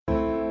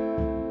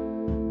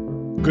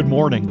Good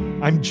morning.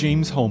 I'm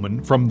James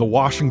Hohmann from The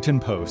Washington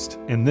Post,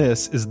 and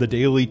this is the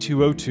Daily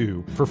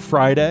 202 for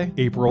Friday,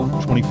 April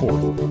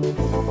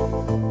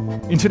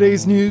 24th. In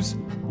today's news,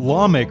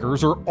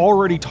 lawmakers are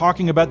already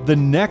talking about the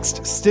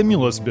next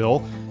stimulus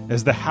bill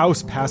as the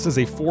House passes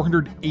a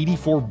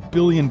 $484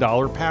 billion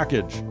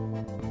package.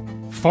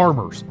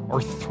 Farmers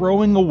are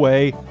throwing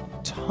away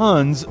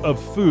tons of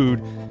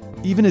food,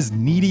 even as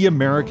needy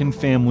American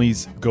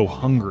families go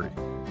hungry.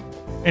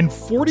 And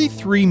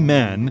 43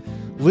 men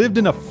lived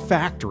in a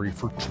factory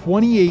for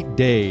 28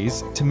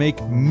 days to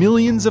make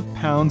millions of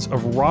pounds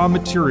of raw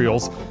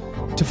materials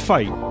to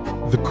fight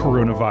the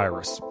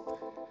coronavirus.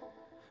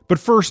 But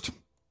first,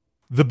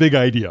 the big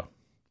idea.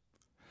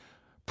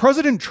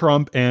 President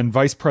Trump and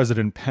Vice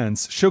President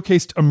Pence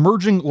showcased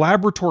emerging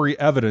laboratory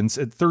evidence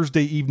at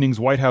Thursday evening's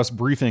White House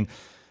briefing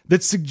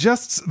that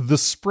suggests the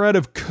spread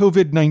of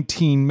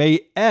COVID-19 may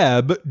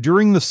ebb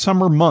during the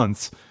summer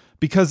months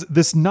because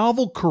this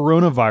novel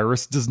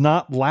coronavirus does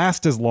not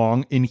last as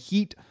long in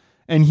heat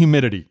and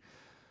humidity.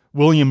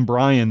 William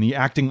Bryan, the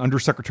acting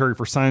undersecretary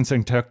for science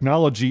and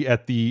technology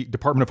at the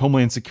Department of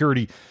Homeland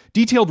Security,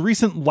 detailed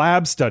recent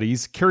lab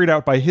studies carried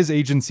out by his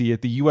agency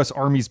at the U.S.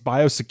 Army's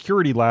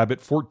Biosecurity Lab at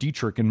Fort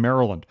Detrick in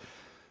Maryland.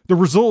 The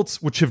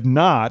results, which have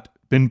not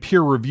been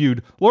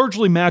peer-reviewed,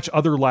 largely match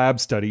other lab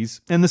studies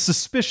and the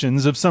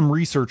suspicions of some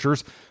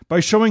researchers by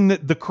showing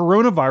that the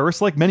coronavirus,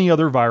 like many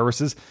other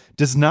viruses,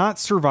 does not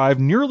survive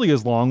nearly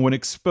as long when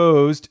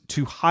exposed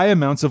to high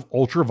amounts of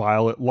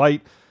ultraviolet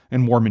light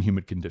and warm and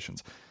humid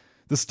conditions.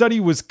 The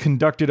study was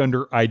conducted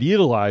under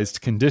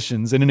idealized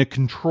conditions and in a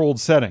controlled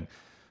setting.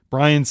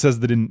 Bryan says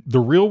that in the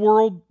real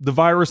world, the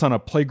virus on a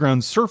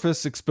playground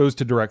surface exposed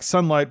to direct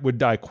sunlight would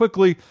die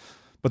quickly,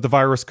 but the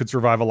virus could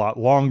survive a lot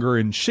longer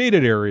in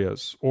shaded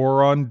areas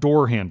or on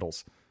door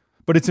handles.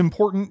 But it's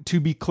important to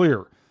be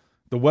clear.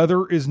 The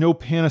weather is no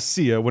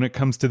panacea when it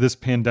comes to this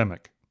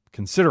pandemic,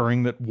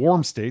 considering that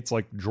warm states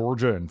like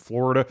Georgia and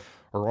Florida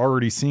are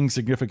already seeing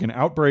significant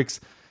outbreaks,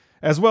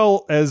 as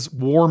well as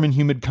warm and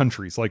humid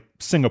countries like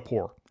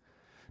Singapore.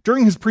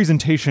 During his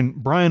presentation,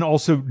 Bryan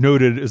also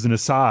noted as an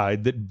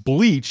aside that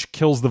bleach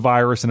kills the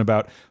virus in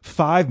about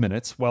 5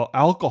 minutes, while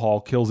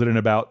alcohol kills it in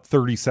about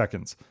 30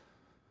 seconds.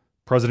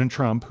 President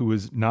Trump, who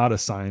is not a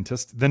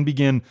scientist, then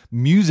began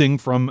musing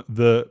from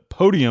the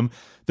podium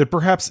that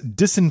perhaps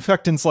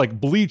disinfectants like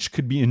bleach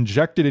could be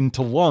injected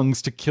into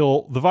lungs to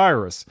kill the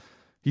virus.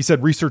 He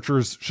said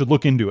researchers should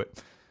look into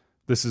it.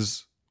 This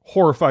is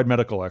horrified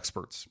medical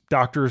experts.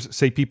 Doctors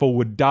say people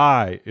would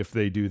die if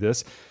they do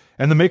this.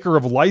 And the maker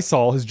of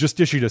Lysol has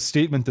just issued a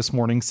statement this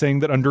morning saying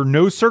that under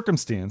no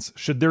circumstance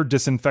should their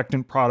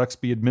disinfectant products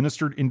be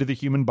administered into the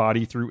human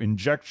body through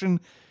injection,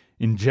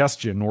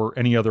 ingestion, or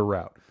any other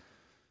route.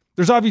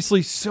 There's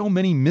obviously so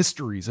many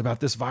mysteries about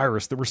this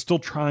virus that we're still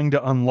trying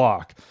to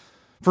unlock.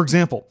 For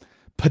example,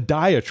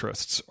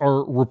 podiatrists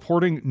are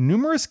reporting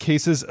numerous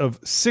cases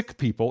of sick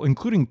people,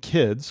 including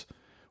kids,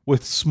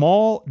 with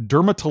small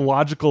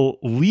dermatological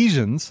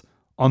lesions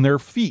on their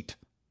feet.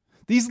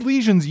 These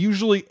lesions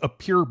usually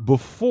appear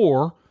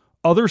before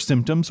other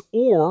symptoms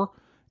or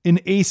in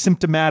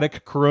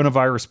asymptomatic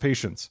coronavirus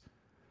patients.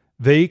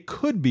 They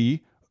could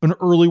be an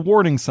early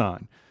warning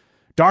sign.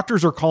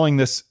 Doctors are calling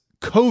this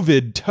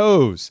COVID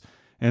toes,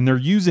 and they're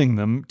using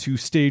them to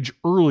stage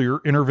earlier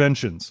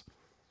interventions.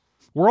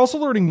 We're also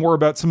learning more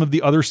about some of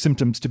the other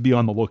symptoms to be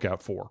on the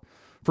lookout for.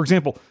 For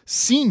example,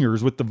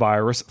 seniors with the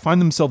virus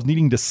find themselves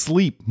needing to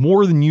sleep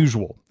more than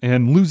usual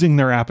and losing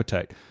their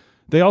appetite.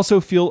 They also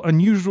feel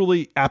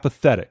unusually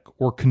apathetic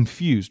or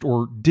confused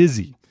or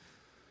dizzy.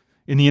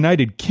 In the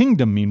United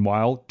Kingdom,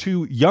 meanwhile,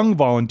 2 young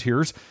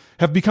volunteers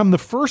have become the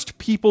first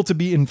people to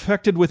be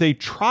infected with a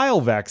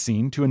trial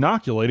vaccine to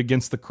inoculate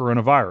against the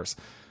coronavirus.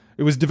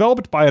 It was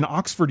developed by an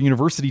Oxford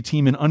University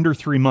team in under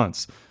 3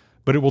 months,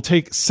 but it will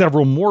take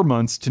several more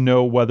months to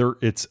know whether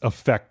it's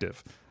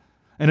effective.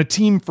 And a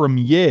team from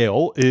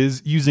Yale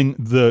is using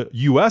the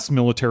U.S.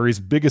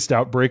 military's biggest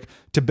outbreak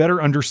to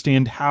better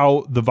understand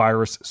how the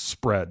virus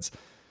spreads.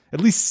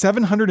 At least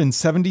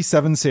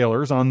 777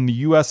 sailors on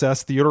the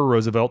USS Theodore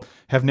Roosevelt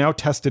have now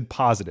tested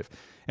positive,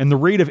 and the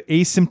rate of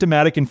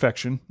asymptomatic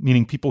infection,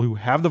 meaning people who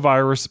have the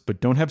virus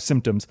but don't have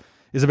symptoms,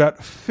 is about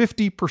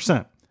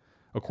 50%,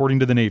 according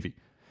to the Navy.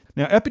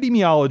 Now,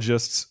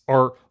 epidemiologists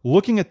are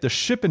looking at the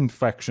ship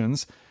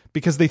infections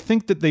because they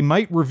think that they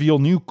might reveal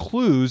new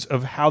clues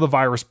of how the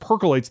virus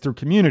percolates through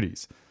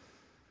communities.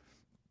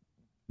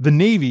 The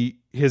Navy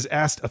has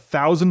asked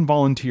 1,000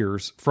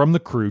 volunteers from the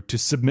crew to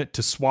submit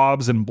to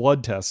swabs and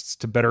blood tests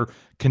to better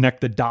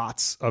connect the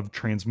dots of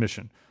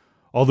transmission.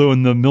 Although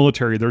in the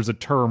military, there's a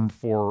term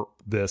for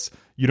this.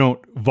 You don't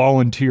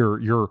volunteer,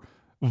 you're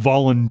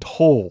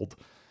voluntold.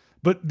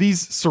 But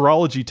these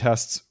serology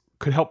tests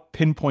could help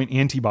pinpoint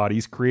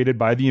antibodies created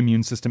by the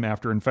immune system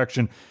after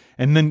infection,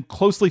 and then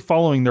closely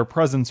following their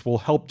presence will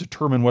help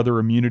determine whether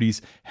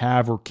immunities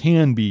have or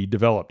can be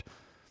developed.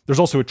 There's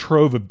also a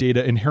trove of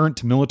data inherent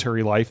to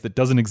military life that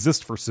doesn't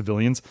exist for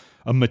civilians,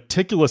 a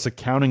meticulous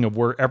accounting of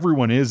where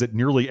everyone is at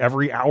nearly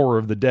every hour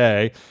of the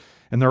day,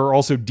 and there are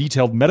also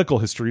detailed medical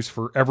histories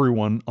for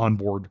everyone on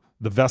board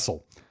the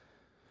vessel.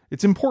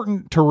 It's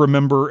important to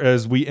remember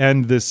as we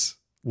end this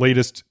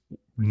latest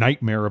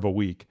nightmare of a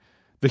week,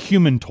 the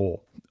human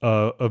toll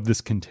of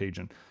this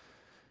contagion.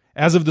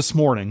 As of this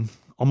morning,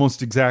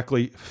 almost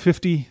exactly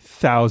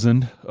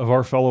 50,000 of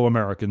our fellow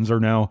Americans are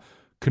now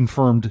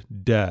confirmed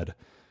dead,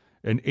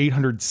 and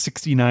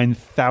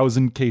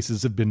 869,000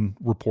 cases have been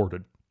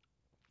reported.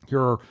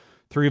 Here are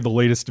 3 of the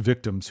latest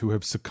victims who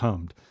have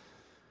succumbed.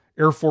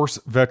 Air Force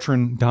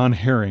veteran Don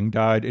Herring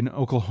died in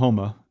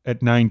Oklahoma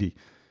at 90.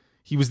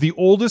 He was the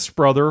oldest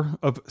brother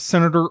of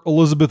Senator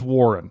Elizabeth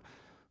Warren,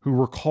 who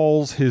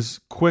recalls his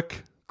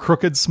quick,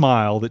 crooked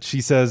smile that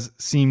she says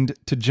seemed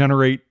to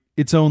generate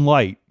its own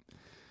light.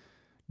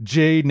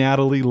 J.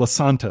 Natalie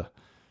Lasanta,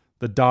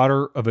 the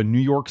daughter of a New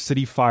York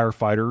City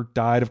firefighter,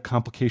 died of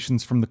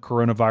complications from the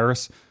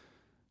coronavirus.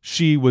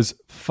 She was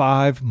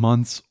 5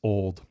 months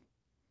old.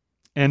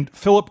 And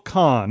Philip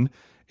Kahn,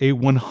 a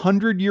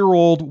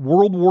 100-year-old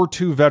World War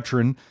II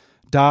veteran,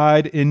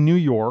 died in New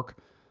York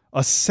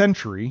a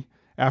century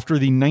after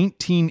the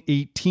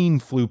 1918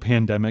 flu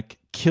pandemic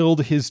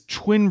killed his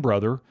twin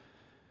brother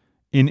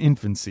in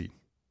infancy.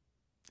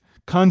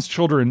 Kahn's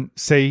children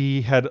say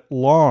he had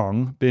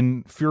long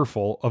been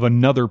fearful of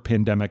another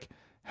pandemic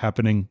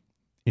happening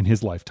in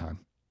his lifetime.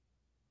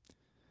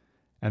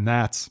 And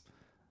that's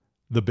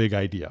the big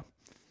idea.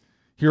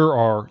 Here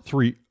are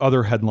 3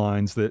 other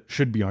headlines that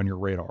should be on your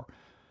radar.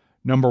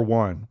 Number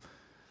 1,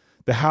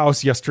 the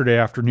House yesterday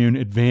afternoon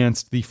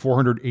advanced the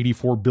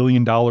 $484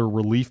 billion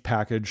relief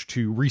package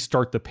to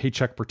restart the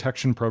Paycheck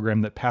Protection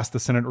Program that passed the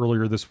Senate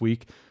earlier this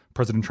week.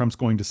 President Trump's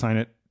going to sign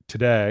it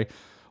today.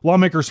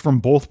 Lawmakers from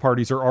both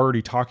parties are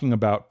already talking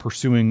about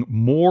pursuing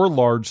more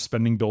large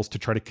spending bills to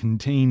try to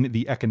contain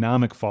the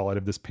economic fallout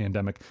of this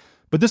pandemic.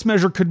 But this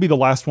measure could be the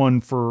last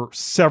one for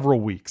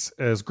several weeks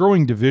as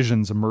growing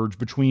divisions emerge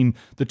between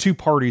the 2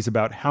 parties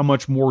about how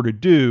much more to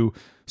do,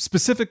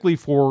 specifically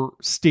for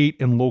state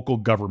and local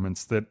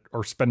governments that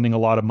are spending a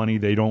lot of money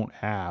they don't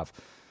have.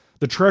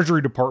 The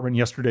Treasury Department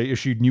yesterday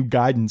issued new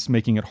guidance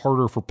making it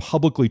harder for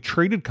publicly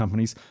traded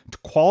companies to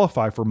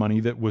qualify for money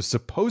that was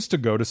supposed to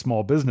go to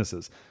small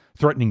businesses,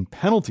 threatening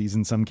penalties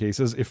in some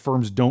cases if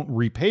firms don't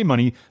repay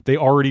money they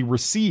already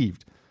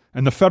received.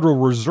 And the Federal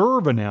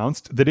Reserve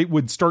announced that it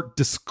would start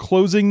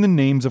disclosing the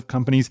names of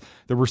companies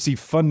that received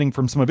funding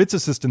from some of its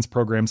assistance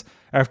programs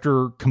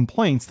after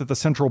complaints that the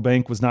central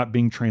bank was not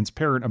being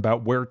transparent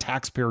about where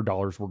taxpayer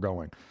dollars were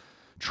going.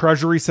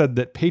 Treasury said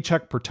that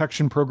Paycheck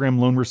Protection Program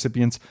loan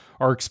recipients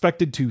are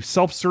expected to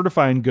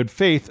self-certify in good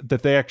faith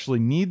that they actually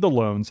need the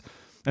loans.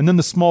 And then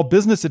the Small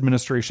Business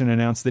Administration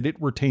announced that it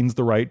retains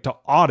the right to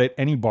audit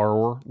any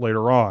borrower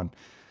later on.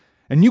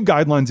 And new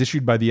guidelines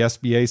issued by the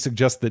SBA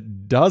suggest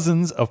that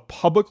dozens of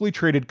publicly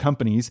traded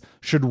companies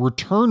should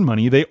return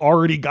money they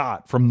already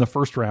got from the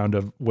first round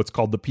of what's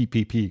called the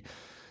PPP.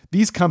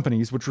 These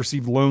companies, which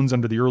received loans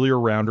under the earlier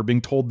round, are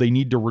being told they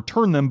need to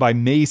return them by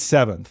May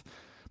 7th.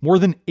 More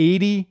than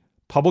 80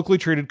 publicly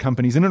traded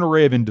companies in an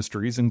array of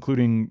industries,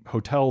 including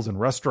hotels and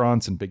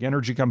restaurants and big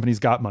energy companies,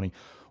 got money.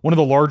 One of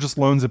the largest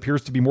loans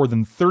appears to be more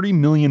than $30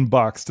 million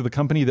to the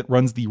company that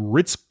runs the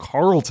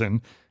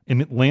Ritz-Carlton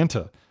in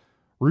Atlanta.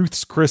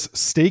 Ruth's Chris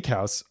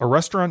Steakhouse, a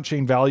restaurant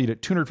chain valued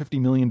at $250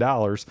 million,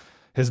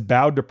 has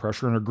bowed to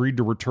pressure and agreed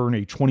to return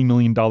a $20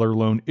 million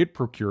loan it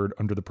procured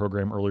under the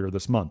program earlier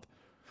this month.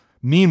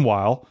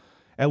 Meanwhile,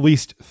 at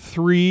least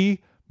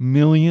 3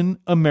 million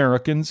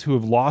Americans who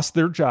have lost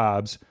their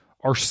jobs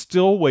are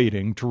still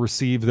waiting to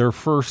receive their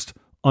first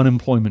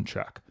unemployment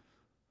check.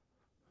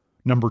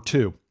 Number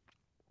 2,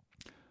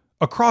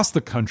 across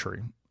the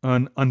country,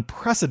 an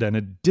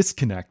unprecedented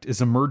disconnect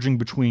is emerging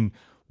between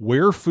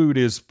where food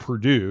is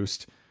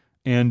produced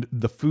and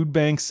the food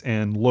banks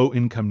and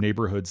low-income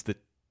neighborhoods that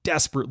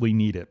desperately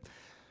need it.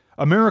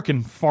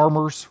 American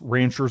farmers,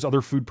 ranchers,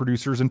 other food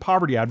producers, and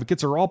poverty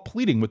advocates are all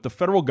pleading with the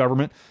federal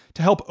government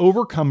to help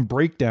overcome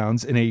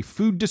breakdowns in a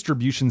food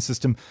distribution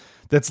system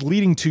that's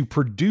leading to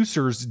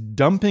producers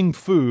dumping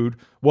food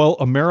while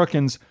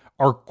Americans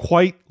are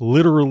quite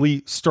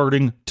literally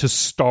starting to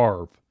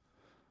starve.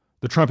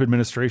 The Trump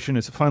administration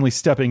is finally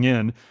stepping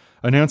in,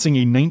 announcing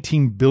a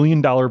 $19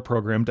 billion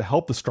program to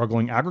help the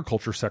struggling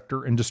agriculture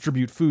sector and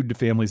distribute food to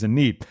families in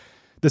need.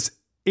 This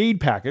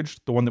aid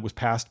package, the one that was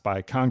passed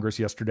by Congress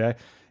yesterday,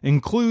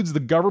 includes the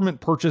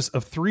government purchase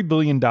of $3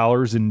 billion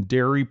in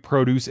dairy,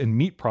 produce, and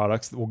meat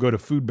products that will go to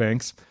food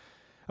banks.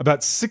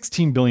 About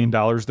 $16 billion,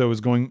 though, is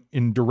going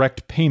in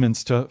direct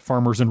payments to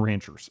farmers and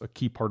ranchers, a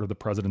key part of the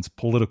president's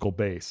political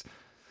base.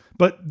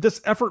 But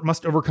this effort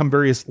must overcome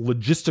various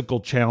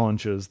logistical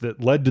challenges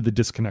that led to the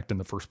disconnect in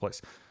the first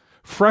place.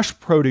 Fresh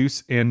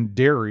produce and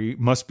dairy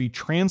must be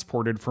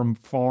transported from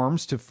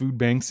farms to food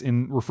banks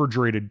in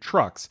refrigerated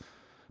trucks.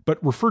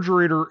 But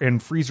refrigerator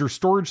and freezer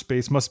storage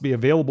space must be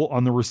available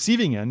on the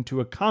receiving end to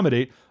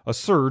accommodate a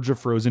surge of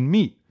frozen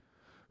meat.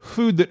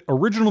 Food that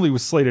originally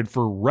was slated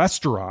for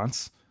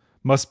restaurants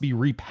must be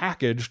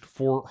repackaged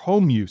for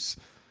home use.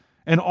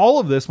 And all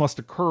of this must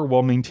occur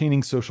while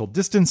maintaining social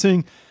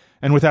distancing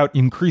and without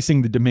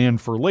increasing the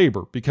demand for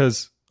labor,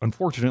 because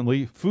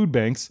unfortunately, food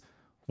banks,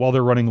 while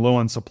they're running low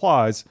on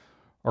supplies,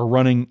 are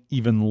running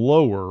even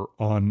lower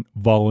on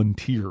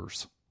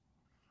volunteers.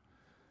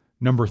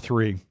 Number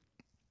 3.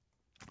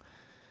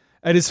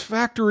 At his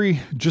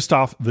factory just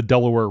off the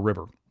Delaware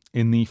River,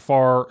 in the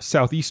far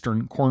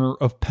southeastern corner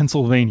of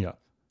Pennsylvania,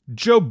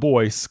 Joe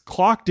Boyce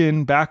clocked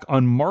in back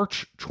on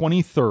March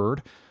 23rd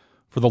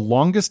for the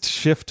longest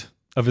shift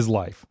of his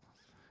life.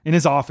 In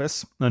his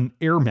office, an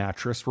air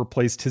mattress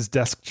replaced his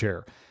desk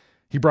chair.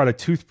 He brought a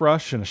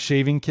toothbrush and a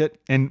shaving kit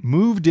and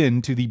moved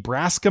into the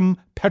Braskem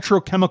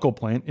petrochemical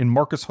plant in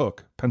Marcus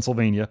Hook,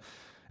 Pennsylvania,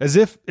 as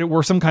if it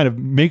were some kind of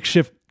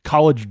makeshift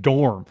college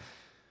dorm.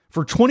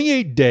 For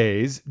 28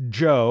 days,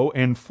 Joe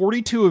and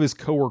 42 of his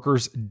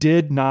coworkers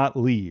did not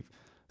leave,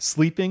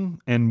 sleeping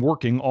and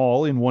working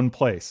all in one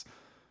place.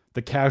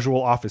 The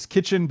casual office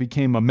kitchen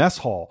became a mess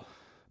hall.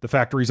 The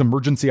factory's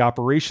emergency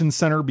operations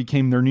center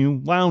became their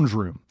new lounge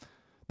room.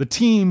 The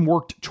team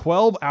worked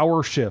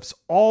 12-hour shifts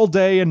all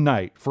day and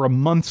night for a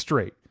month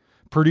straight,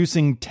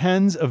 producing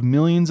tens of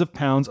millions of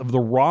pounds of the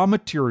raw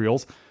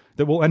materials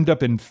that will end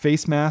up in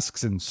face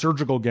masks and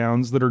surgical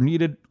gowns that are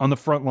needed on the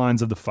front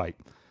lines of the fight.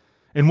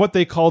 In what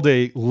they called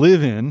a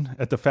live-in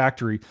at the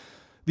factory,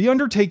 the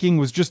undertaking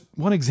was just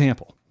one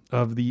example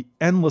of the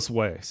endless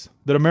ways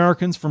that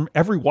Americans from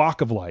every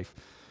walk of life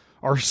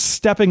are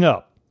stepping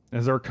up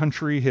as our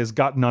country has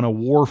gotten on a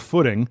war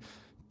footing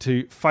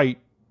to fight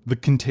the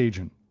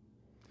contagion.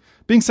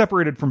 Being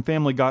separated from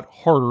family got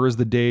harder as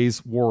the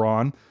days wore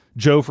on.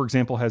 Joe, for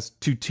example, has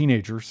 2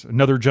 teenagers.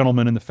 Another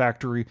gentleman in the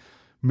factory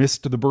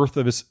missed the birth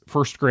of his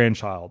first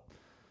grandchild.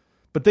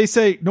 But they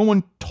say no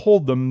one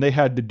told them they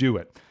had to do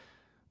it.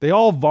 They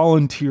all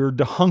volunteered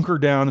to hunker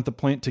down at the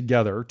plant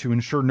together to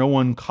ensure no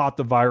one caught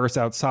the virus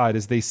outside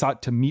as they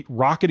sought to meet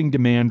rocketing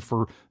demand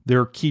for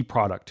their key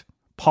product,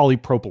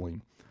 polypropylene.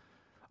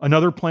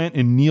 Another plant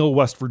in Neal,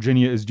 West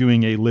Virginia is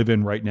doing a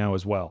live-in right now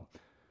as well.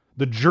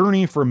 The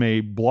journey from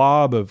a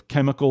blob of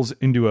chemicals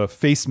into a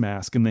face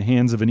mask in the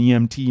hands of an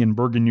EMT in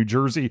Bergen, New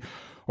Jersey,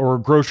 or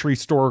a grocery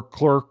store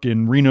clerk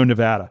in Reno,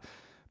 Nevada,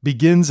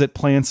 begins at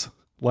plants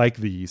like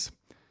these.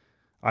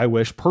 I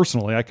wish,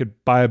 personally, I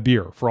could buy a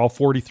beer for all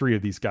 43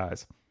 of these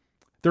guys.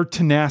 Their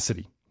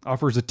tenacity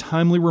offers a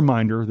timely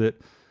reminder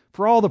that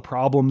for all the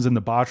problems and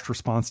the botched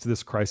response to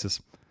this crisis,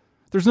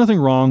 there's nothing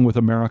wrong with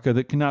America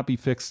that cannot be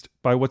fixed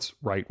by what's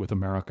right with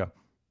America.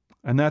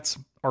 And that's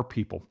our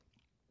people.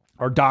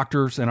 Our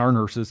doctors and our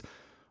nurses,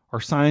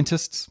 our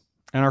scientists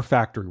and our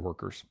factory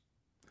workers.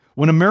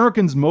 When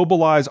Americans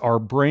mobilize our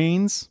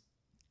brains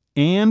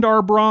and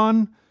our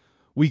brawn,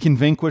 we can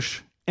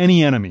vanquish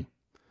any enemy,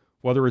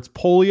 whether it's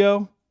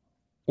polio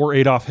or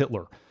Adolf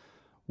Hitler.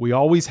 We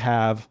always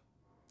have,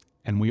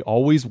 and we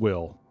always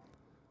will,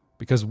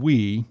 because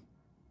we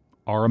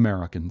are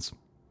Americans.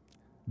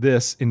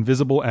 This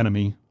invisible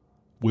enemy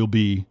will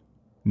be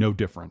no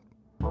different.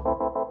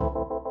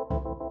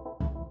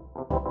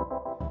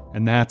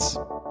 And that's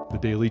the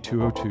Daily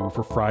 202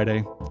 for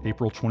Friday,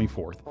 April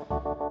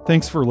 24th.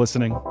 Thanks for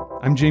listening.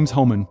 I'm James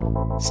Hohmann.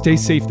 Stay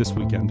safe this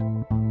weekend.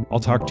 I'll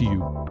talk to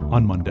you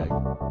on Monday.